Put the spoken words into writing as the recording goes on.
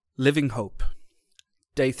Living Hope.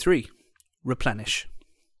 Day 3. Replenish.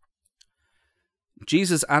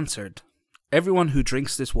 Jesus answered, "Everyone who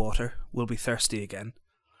drinks this water will be thirsty again,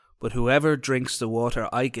 but whoever drinks the water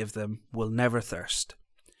I give them will never thirst.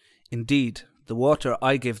 Indeed, the water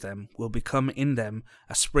I give them will become in them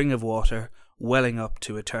a spring of water welling up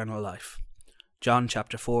to eternal life." John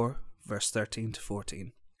chapter 4, verse 13 to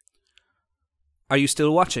 14. Are you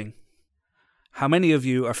still watching? How many of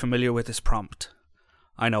you are familiar with this prompt?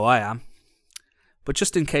 I know I am. But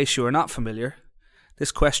just in case you are not familiar,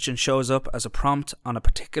 this question shows up as a prompt on a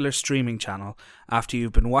particular streaming channel after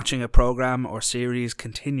you've been watching a program or series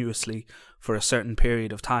continuously for a certain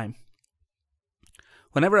period of time.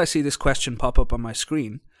 Whenever I see this question pop up on my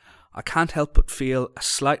screen, I can't help but feel a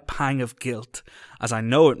slight pang of guilt, as I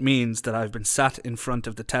know it means that I've been sat in front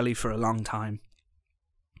of the telly for a long time.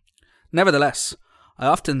 Nevertheless, I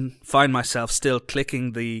often find myself still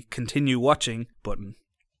clicking the continue watching button.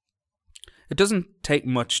 It doesn't take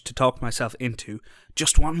much to talk myself into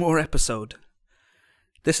just one more episode.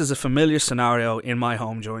 This is a familiar scenario in my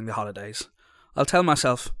home during the holidays. I'll tell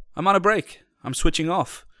myself, I'm on a break, I'm switching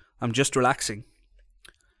off, I'm just relaxing.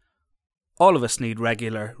 All of us need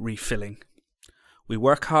regular refilling. We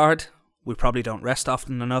work hard, we probably don't rest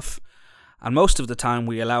often enough, and most of the time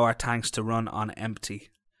we allow our tanks to run on empty.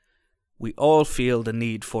 We all feel the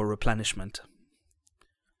need for replenishment.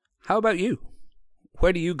 How about you?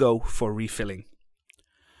 Where do you go for refilling?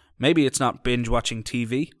 Maybe it's not binge watching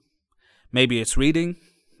TV. Maybe it's reading.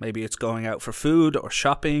 Maybe it's going out for food or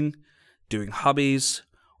shopping, doing hobbies,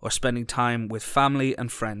 or spending time with family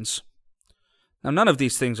and friends. Now, none of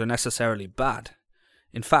these things are necessarily bad.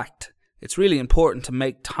 In fact, it's really important to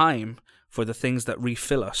make time for the things that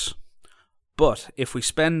refill us. But if we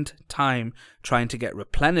spend time trying to get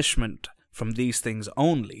replenishment from these things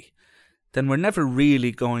only, then we're never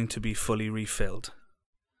really going to be fully refilled.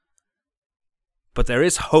 But there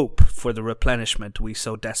is hope for the replenishment we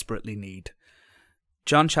so desperately need.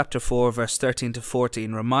 John chapter 4 verse 13 to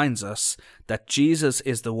 14 reminds us that Jesus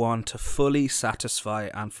is the one to fully satisfy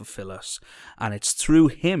and fulfill us, and it's through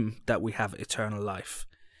him that we have eternal life.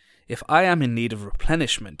 If I am in need of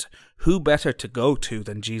replenishment, who better to go to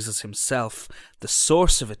than Jesus himself, the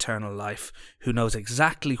source of eternal life, who knows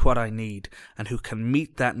exactly what I need and who can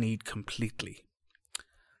meet that need completely.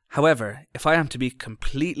 However, if I am to be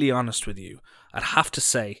completely honest with you, I'd have to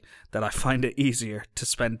say that I find it easier to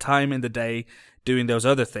spend time in the day doing those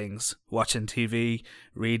other things, watching TV,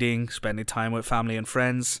 reading, spending time with family and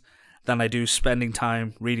friends, than I do spending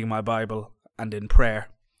time reading my Bible and in prayer.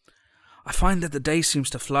 I find that the day seems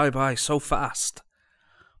to fly by so fast.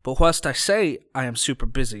 But whilst I say I am super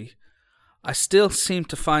busy, I still seem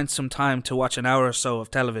to find some time to watch an hour or so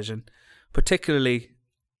of television, particularly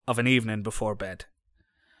of an evening before bed.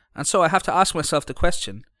 And so I have to ask myself the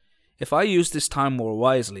question, if I used this time more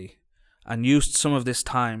wisely and used some of this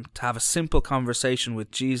time to have a simple conversation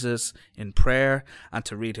with Jesus in prayer and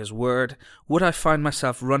to read his word, would I find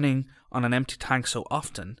myself running on an empty tank so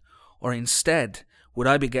often? Or instead, would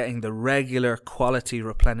I be getting the regular quality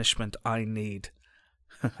replenishment I need?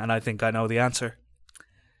 And I think I know the answer.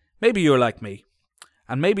 Maybe you're like me,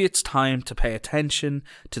 and maybe it's time to pay attention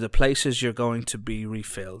to the places you're going to be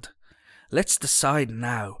refilled. Let's decide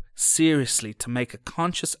now, seriously, to make a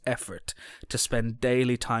conscious effort to spend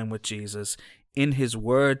daily time with Jesus, in his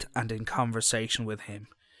word and in conversation with him,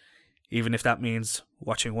 even if that means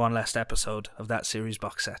watching one last episode of that series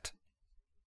box set.